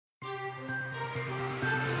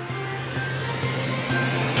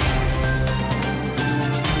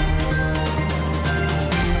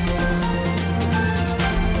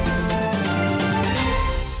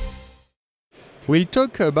We'll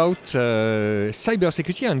talk about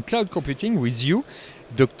cybersecurity and cloud computing with you,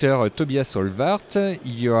 Dr. Tobias Höllwarth.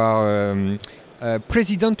 You are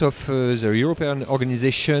President of the European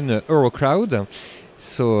organization EuroCloud.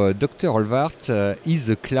 So, Dr. Höllwarth, is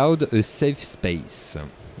the cloud a safe space?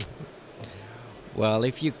 Well,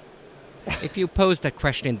 if you pose that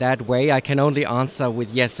question in that way, I can only answer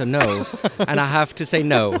with yes or no, and I have to say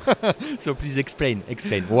no. So please explain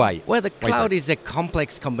why. Well, the cloud is a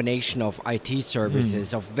complex combination of IT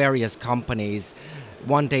services of various companies,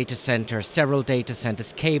 one data center, several data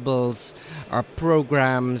centers, cables,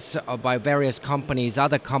 programs by various companies.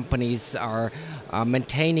 Other companies are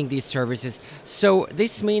maintaining these services. So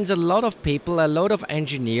this means a lot of people, a lot of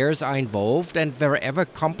engineers are involved, and wherever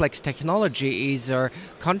complex technology is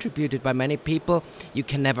contributed by many people, you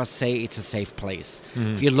can never say it's a safe place.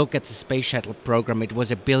 If you look at the space shuttle program, it was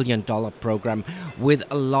 $1 billion program with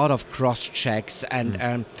a lot of cross-checks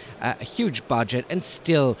and a huge budget, and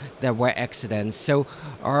still there were accidents. So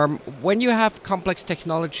when you have complex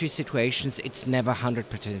technology situations, it's never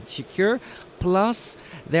 100% secure. Plus,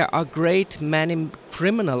 there are many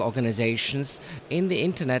criminal organizations in the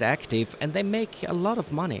internet active, and they make a lot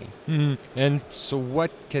of money. And so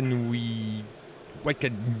what can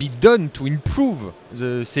be done to improve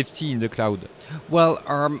the safety in the cloud? Well,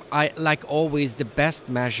 like always, the best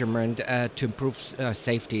measurement to improve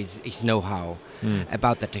safety is know-how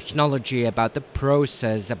about the technology, about the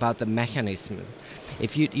process, about the mechanisms.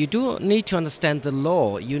 If you do need to understand the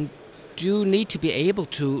law, you do need to be able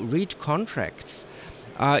to read contracts.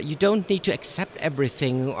 You don't need to accept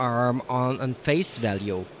everything on face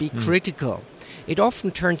value. Be critical. It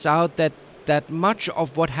often turns out that much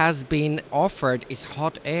of what has been offered is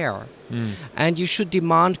hot air. And you should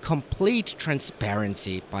demand complete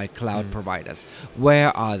transparency by cloud providers.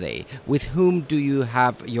 Where are they? With whom do you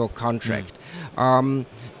have your contract?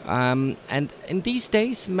 And in these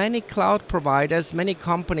days, many cloud providers, many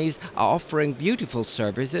companies are offering beautiful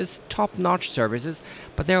services, top-notch services,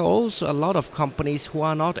 but there are also a lot of companies who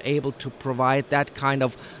are not able to provide that kind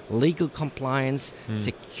of legal compliance,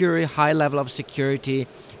 high level of security,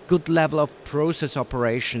 good level of process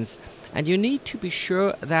operations, and you need to be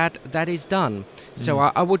sure that that is done. So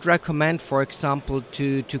I would recommend, for example,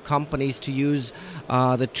 to companies to use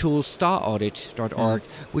the tool staraudit.org,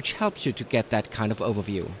 which helps you to get that kind of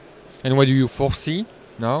overview. And what do you foresee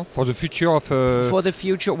now for the future of... For the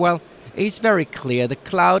future, well, it's very clear. The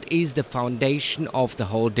cloud is the foundation of the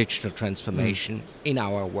whole digital transformation in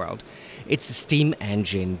our world. It's a steam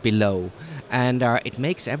engine below, and it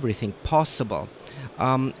makes everything possible.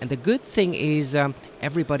 And the good thing is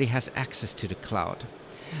everybody has access to the cloud.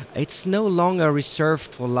 It's no longer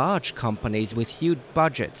reserved for large companies with huge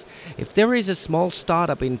budgets. If there is a small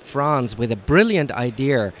startup in France with a brilliant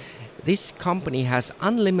idea, this company has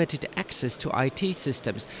unlimited access to IT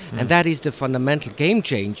systems, and that is the fundamental game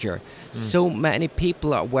changer. So many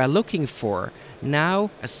people were looking for. Now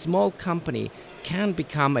a small company can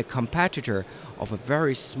become a competitor of a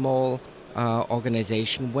very small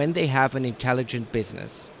organization when they have an intelligent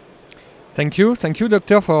business. Thank you,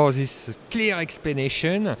 Doctor, for this clear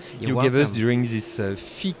explanation you gave us during this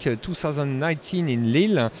FIC 2019 in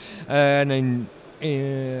Lille. And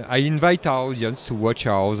I invite our audience to watch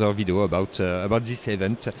our other video about this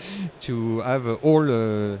event to have all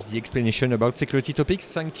the explanation about security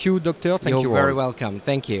topics. Thank you, Doctor. You're very welcome.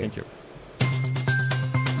 Thank you. Thank you.